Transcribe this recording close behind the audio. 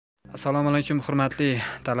Assalomu alaykum hurmatli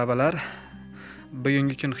talabalar.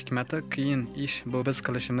 Bugungi kun hikmati qiyin ish bu biz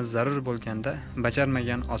qilishimiz zarur bo'lganda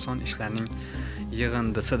bajarmagan oson ishlarning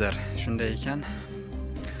yig'indisidir. Shunday ekan,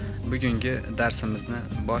 bugungi darsimizni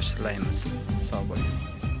boshlaymiz. Sog' bo'ling.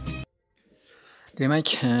 Demak,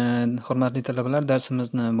 hurmatli talabalar,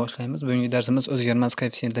 darsimizni boshlaymiz. Bugungi darsimiz o'zgarmas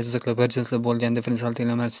koeffitsientli chiziqli bir jinsli bo'lgan differensial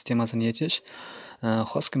tenglamalar sistemasini yechish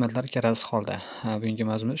xos qiymatlar karasi holda. Bugungi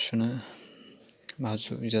mavzumiz shuni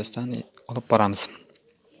mavzu yuzasidan olib boramiz.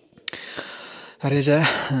 Reja,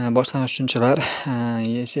 boshlang'ich tushunchalar,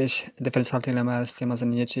 yechish differensial tenglamalar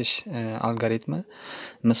sistemasini yechish algoritmi,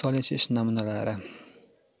 misol yechish namunalari.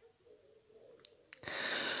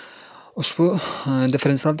 Ushbu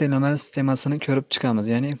differensial tenglamalar sistemasini ko'rib chiqamiz.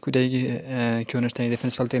 Ya'ni quyidagi ko'rinishdagi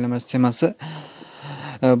differensial tenglamalar sistemasi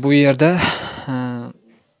bu yerda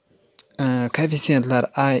koeffitsientlar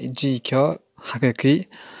I, J, K haqiqiy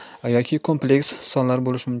yoki kompleks sonlar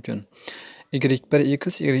bo'lishi mumkin.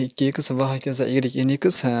 y1x, y2x va hokazo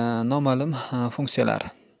ynx noma'lum funksiyalar.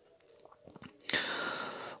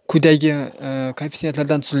 Quyidagi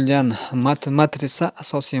koeffitsientlardan tuzilgan matrisa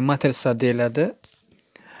asosiy matrisa deyiladi.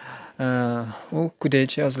 U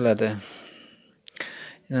quyidagicha yoziladi.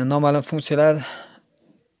 Noma'lum funksiyalar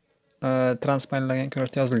transparentlangan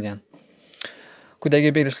ko'rinishda yozilgan. Quyidagi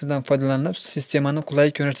belgilashlardan foydalanib sistemani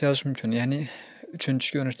qulay ko'rinishda yozish mumkin. Ya'ni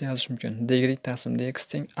 3-ko'rinishda yozish mumkin. dy taqsim dx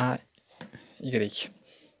teng a y.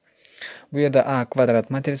 Bu yerda a kvadrat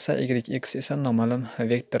matrisa, yx esa noma'lum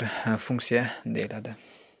vektor funksiya deyiladi.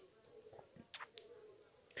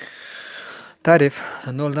 Ta'rif: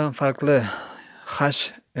 noldan farqli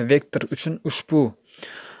h vektor uchun ushbu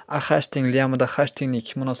ah teng lambda h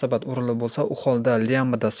tenglik munosabat o'rinli bo'lsa, u holda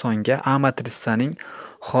lambda songa a matrisaning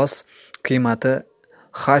xos qiymati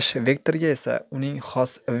h vektorga esa uning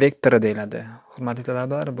xos vektori deyiladi. Hurmatli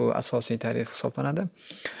talabalar, bu asosiy ta'rif hisoblanadi.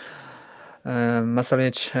 Masala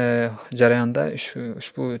yechish jarayonida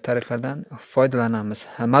ushbu ta'riflardan foydalanamiz.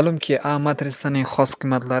 Ma'lumki, a matrisaning xos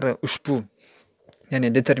qiymatlari ushbu, ya'ni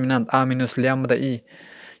determinant a minus lambda i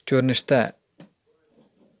ko'rinishda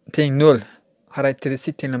teng 0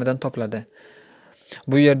 xarakteristik tenglamadan topiladi.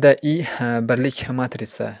 Bu yerda i birlik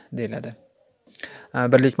matrisa deyiladi.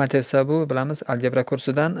 Birlik matrisa bu, bilamiz, algebra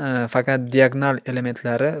kursidan faqat diagonal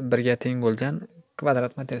elementlari birga teng bo'lgan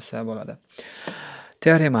kvadrat matrisa bo'ladi.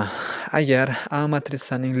 Teorema: agar a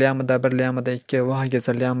matrisaning lambda 1, lambda 2 va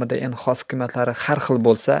hokazo lambda n xos qiymatlari har xil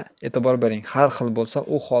bo'lsa, e'tibor bering, har xil bo'lsa,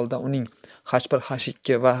 u holda uning h1,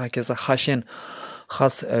 h2 va hokazo hn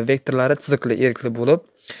xos vektorlari chiziqli erkli bo'lib,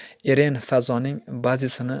 Rn fazoning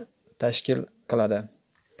bazasini tashkil qiladi.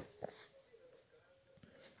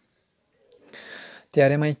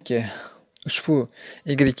 Teorema 2. Ushbu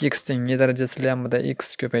yx teng y darajasi lambda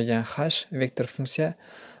x ko'paygan h vektor funksiya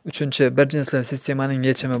 3-bir jinsli sistemaning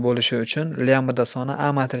yechimi bo'lishi uchun lambda soni a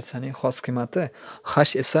matrisaning xos qiymati,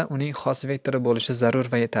 h esa uning xos vektori bo'lishi zarur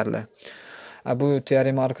va yetarli. Bu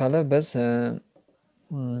teorema orqali biz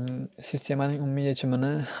sistemaning umumiy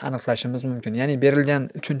yechimini aniqlashimiz mumkin. Ya'ni berilgan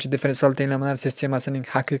 3-differensial tenglamalar sistemasining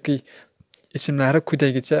haqiqiy yechimlari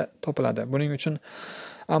quyidagicha topiladi. Buning uchun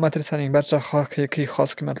a matrisaning barcha haqiqiy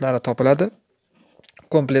xos qiymatlari topiladi.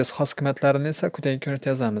 Kompleks xos qiymatlarini esa quyidagi ko'rinishda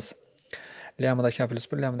yozamiz. Lambda k plus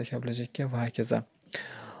 1, lambda k plus 2 va hokazo.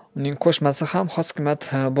 Uning qo'shmasi ham xos qiymat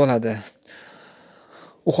bo'ladi.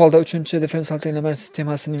 U holda 3-differensial tenglamalar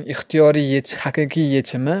sistemasining ixtiyoriy haqiqiy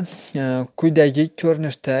yechimi quyidagi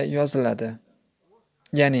ko'rinishda yoziladi.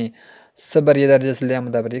 Ya'ni s1 y darajasi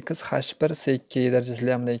lambda 1x, h1 s2 y darajasi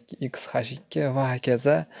lambda 2x, h2 va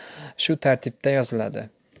hokazo shu tartibda yoziladi.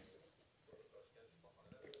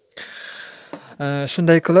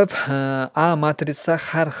 Shunday qilib, a matrisa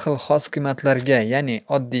har xil xos qiymatlarga, ya'ni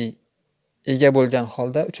oddiy ega bo'lgan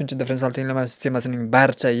holda 3-differensial tenglamalar sistemasining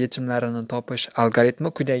barcha yechimlarini topish algoritmi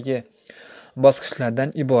quyidagi bosqichlardan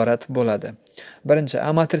iborat bo'ladi. Birinchi, a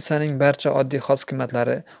matrisaning barcha oddiy xos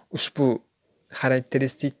qiymatlari ushbu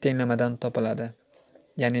xarakteristik tenglamadan topiladi.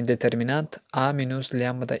 Ya'ni determinant a minus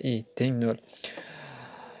lambda i teng 0.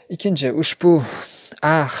 Ikkinchi, ushbu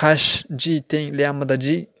a h g teng lambda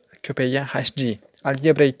g ko'paygan hg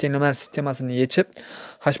algebroik tenglamalar sistemasini yechib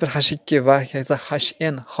h1, h2 va hokazo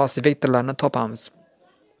hn xos vektorlarni topamiz.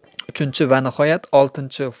 3 va nihoyat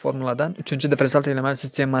 6-formuladan 3-differensial tenglamalar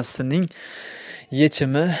sistemasining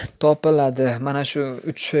yechimi topiladi. Mana shu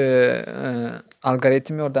 3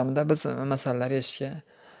 algoritm yordamida biz masalalar yechishga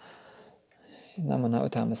namuna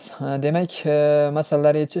o'tamiz. Demak,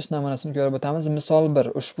 masalalar yechish namunasini ko'rib o'tamiz. Misol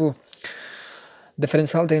 1. Ushbu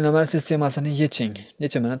differensial tenglamalar sistemasini yeching,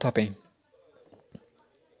 yechimini toping.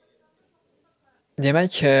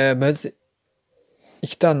 Demak, biz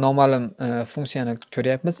ikkita noma'lum funksiyani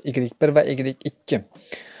ko'ryapmiz, y1 va y2.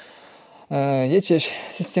 Yechish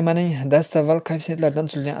sistemaning dastavval koeffitsiyentlardan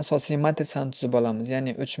tuzilgan asosiy matritsani tuzib olamiz,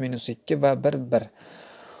 ya'ni 3 - 2 va 1 1.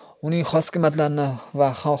 Uning xos qiymatlarini va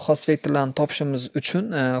xos vektorlarni topishimiz uchun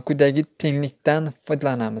quyidagi tenglikdan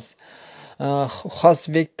foydalanamiz. Xos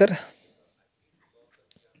vektor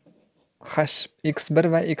x1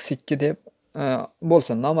 va x2 deb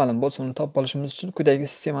bo'lsin, noma'lum bo'lsin, uni topib olishimiz uchun quyidagi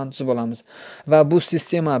sistemani tuzib olamiz. Va bu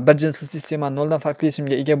sistema bir jinsli sistema 0 dan farqli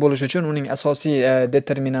yechimga ega bo'lishi uchun uning asosiy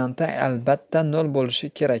determinanti albatta 0 bo'lishi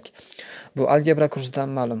kerak. Bu algebra kursidan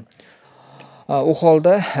ma'lum. U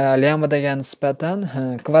holda lambdaga nisbatan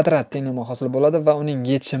kvadrat tenglama hosil bo'ladi va uning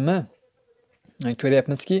yechimi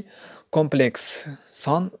ko'ryapmizki, kompleks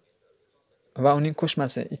son va uning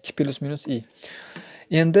qo'shmasi 2 + - i.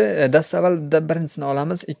 Endi dastavvalda birinchisini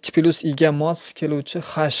olamiz. 2 + i ga mos keluvchi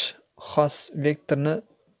xos vektorni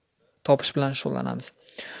topish bilan shug'ullanamiz.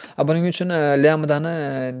 Buning uchun lambdani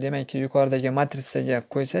demak yuqoridagi matritsaga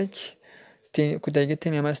qo'ysak, quyidagi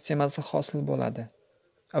tenglamalar sistemasi hosil bo'ladi.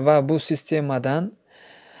 Va bu sistemadan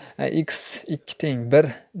x2 teng 1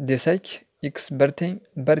 desak, x1 teng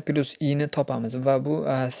 1 + i ni topamiz va bu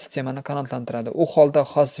sistemani qanoatlantiradi. U holda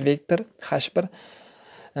xos vektor h1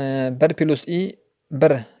 1 + i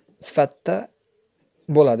 1 sifatida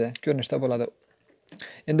bo'ladi, ko'rinishda bo'ladi.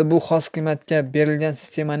 Endi bu xos qiymatga berilgan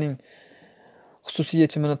sistemaning xususiy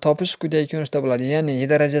yechimini topish quyidagi ko'rinishda bo'ladi. Ya'ni y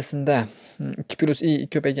darajasida 2 + i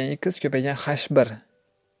ko'paygan x ko'paygan h1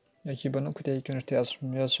 yoki buni quyidagi ko'rinishda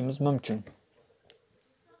yozishimiz mumkin.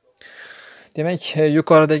 Demak,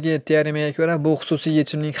 yuqoridagi teoremaga ko'ra bu xususiy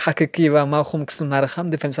yechimning haqiqiy va mavhum qismlari ham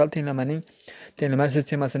differensial tenglamalar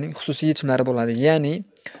sistemasining xususiy yechimlari bo'ladi. Ya'ni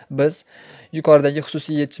biz yuqoridagi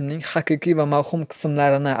xususiy yechimning haqiqiy va mavhum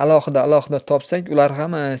qismlarini alohida topsak, ular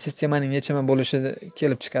ham sistemaning yechimi bo'lishi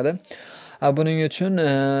kelib chiqadi. Buning uchun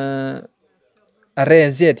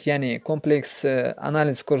RZ, ya'ni kompleks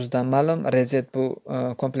analiz kursidan ma'lum, RZ bu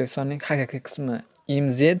kompleks sonning haqiqiy qismi,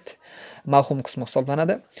 MZ mavhum qismi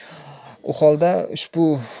hisoblanadi. U holda ushbu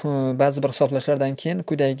ba'zi bir hisoblashlardan keyin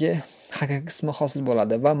quyidagi haqiqiy qismi hosil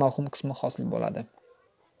bo'ladi va mavhum qismi hosil bo'ladi.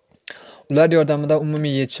 Ular yordamida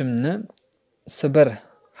umumiy yechimni S1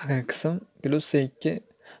 haqiqiy qism plus S2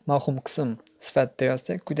 mavhum qism sifatida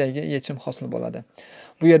yozsak, quyidagi yechim hosil bo'ladi.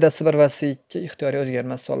 Bu yerda S1 va S2 ixtiyoriy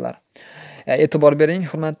o'zgarmas sonlar. E'tibor bering,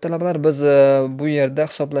 hurmatli talabalar, biz bu yerda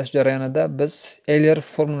hisoblash jarayonida biz Euler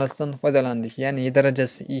formulasidan foydalandik. Ya'ni y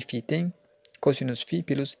darajasi i fi teng kosinus fi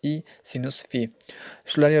plus i sinus fi.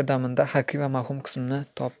 Shular yordamida haqiqiy va mavhum qismni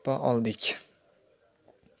topa oldik.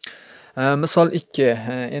 Misol 2.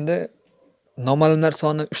 Endi noma'lumlar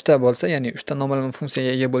soni 3 ta bo'lsa, ya'ni 3 ta noma'lum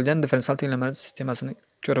funksiyaga ega bo'lgan differensial tenglamalar sistemasini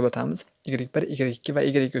ko'rib o'tamiz. y1, y2 va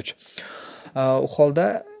y3. U holda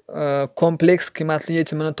kompleks qiymatli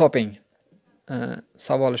yechimini toping.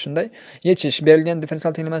 Savoli shunday. Yechish berilgan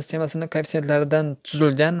differensial tenglamalar sistemasini koeffitsientlaridan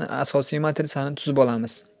tuzilgan asosiy matritsani tuzib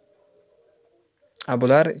olamiz.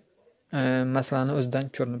 Bular masalani o'zidan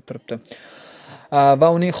ko'rinib turibdi. Va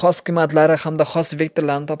uning xos qiymatlari hamda xos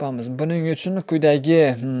vektorlarini topamiz. Buning uchun quyidagi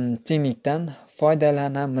tenglikdan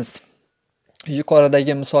foydalanamiz.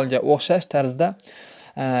 Yuqoridagi misolga o'xshash tarzda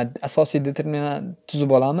asosiy determinant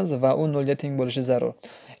tuzib olamiz va u 0 ga teng bo'lishi zarur.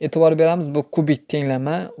 E'tibor beramiz, bu kubik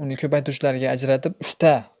tenglama, uni ko'paytiruvchilarga ajratib 3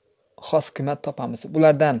 ta xos qiymat topamiz.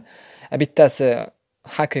 Bulardan bittasi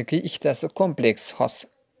haqiqiy, ikkitasi kompleks xos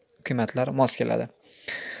qiymatlar mos keladi.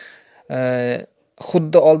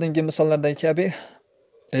 Xuddi oldingi misollardagi kabi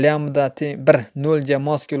lambda 1 0 ga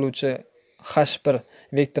mos keluvchi h1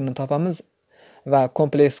 vektorni topamiz va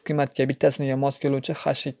kompleks qiymatga bittasiga mos keluvchi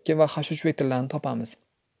h2 va h3 vektorlarini topamiz.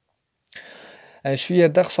 Shu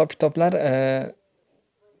yerda hisob-kitoblar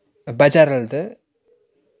bajarildi.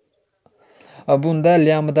 Bunda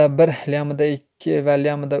lambda 1, lambda 2 va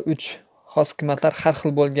lambda 3 xos qiymatlar har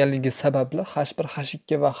xil bo'lganligi sababli h1,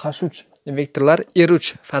 h2 va h3 vektorlar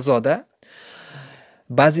R3 fazoda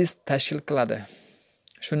bazis tashkil qiladi.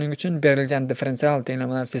 Shuning uchun berilgan differensial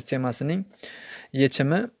tenglamalar sistemasining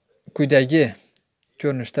yechimi quyidagi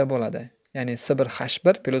ko'rinishda bo'ladi. Ya'ni S1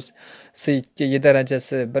 h1 plus S2 y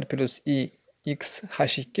darajasi 1 plus i x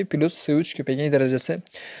h2 plus S3 ko'paygan y darajasi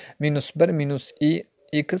 -1 minus i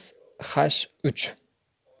x h3.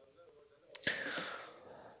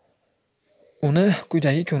 Uni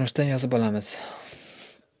quyidagi ko'rinishda yozib olamiz.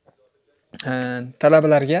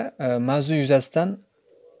 Talabalarga mavzu yuzasidan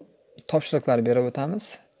topshiriqlar berib o'tamiz.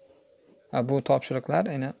 Bu topshiriqlar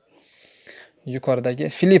yuqoridagi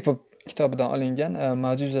Filippov kitobidan olingan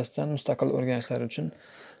mavzu yuzasidan mustaqil o'rganishlar uchun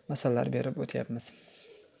masalalar berib o'tyapmiz.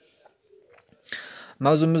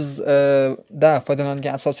 Mavzumizda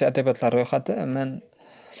foydalanilgan asosiy adabiyotlar ro'yxati. Men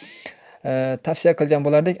tavsiya qilgan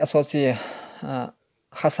bo'lardik. Asosiy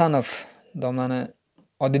Hasanov domlani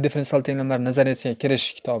oddiy differensial tenglamalar nazariyasiga kirish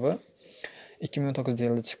kitobi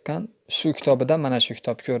 2019-yilda chiqqan. Shu kitobida mana shu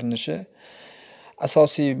kitob ko'rinishi.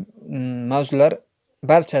 Asosiy mavzular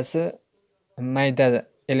barchasi mayda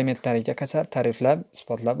elementlariga qadar ta'riflab,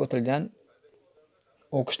 isbotlab o'tilgan.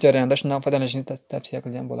 O'qish jarayonida shundan foydalanishni tavsiya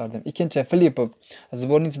qilgan bo'lardim. Ikkinchi, Filipov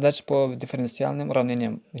сборник задач по differensialным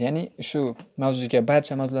уравнениям, ya'ni shu mavzuga,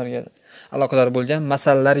 barcha mavzularga aloqador bo'lgan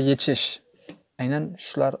masalalar yechish. Aynan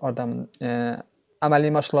shular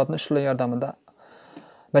amaliy mashg'ulotni shular yordamida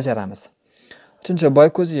bajaramiz. Uchinchi,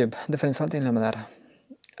 Boyko'ziyev differensial tenglamalar.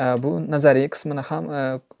 Bu nazariy qismini ham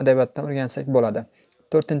adabiyotdan o'rgansak bo'ladi.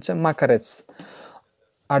 To'rtinchi, Makarets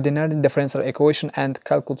ordinary differential equation and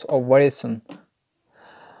calculus of variation.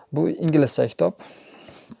 Bu inglizcha kitob.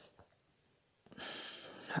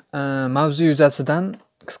 Mavzu yuzasidan,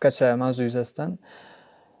 qisqacha mavzu yuzasidan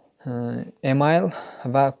email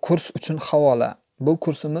va kurs uchun havola. Bu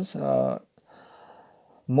kursimiz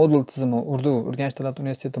modul tizimi, Urdu Urganch davlat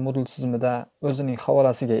universiteti modul tizimida o'zining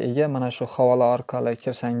havolasiga ega. Mana shu havola orqali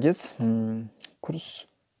kirsangiz, kurs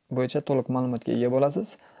bo'yicha to'liq ma'lumotga ega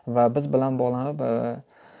bo'lasiz va biz bilan bog'lanib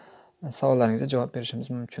savollaringizga javob berishimiz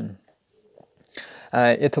mumkin.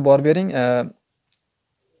 E'tibor bering,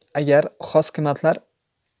 agar xos qiymatlar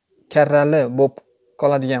karrali bo'lib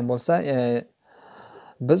qoladigan bo'lsa,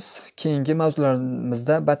 biz keyingi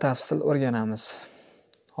mavzularimizda batafsil o'rganamiz.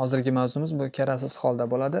 Hozirgi mavzumiz bu karrasiz holda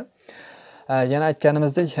bo'ladi. Yana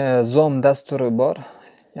aytganimizdek, Zoom dasturi bor.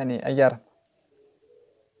 Ya'ni agar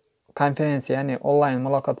konferensiya, ya'ni onlayn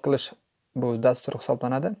muloqot qilish bu dastur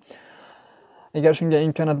hisoblanadi. Agar shunga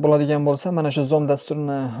imkoniyat bo'ladigan bo'lsa, mana shu Zoom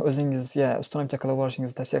dasturini o'zingizga ustunomka qilib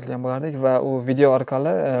olishingizni tavsiya qilgan bo'lardik va u video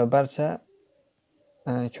orqali barcha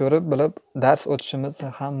ko'rib, bilib dars o'tishimiz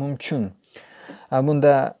ham mumkin.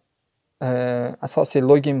 Bunda asosiy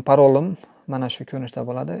login parolim mana shu ko'rinishda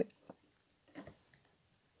bo'ladi.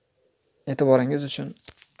 E'tiboringiz uchun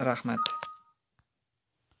rahmat.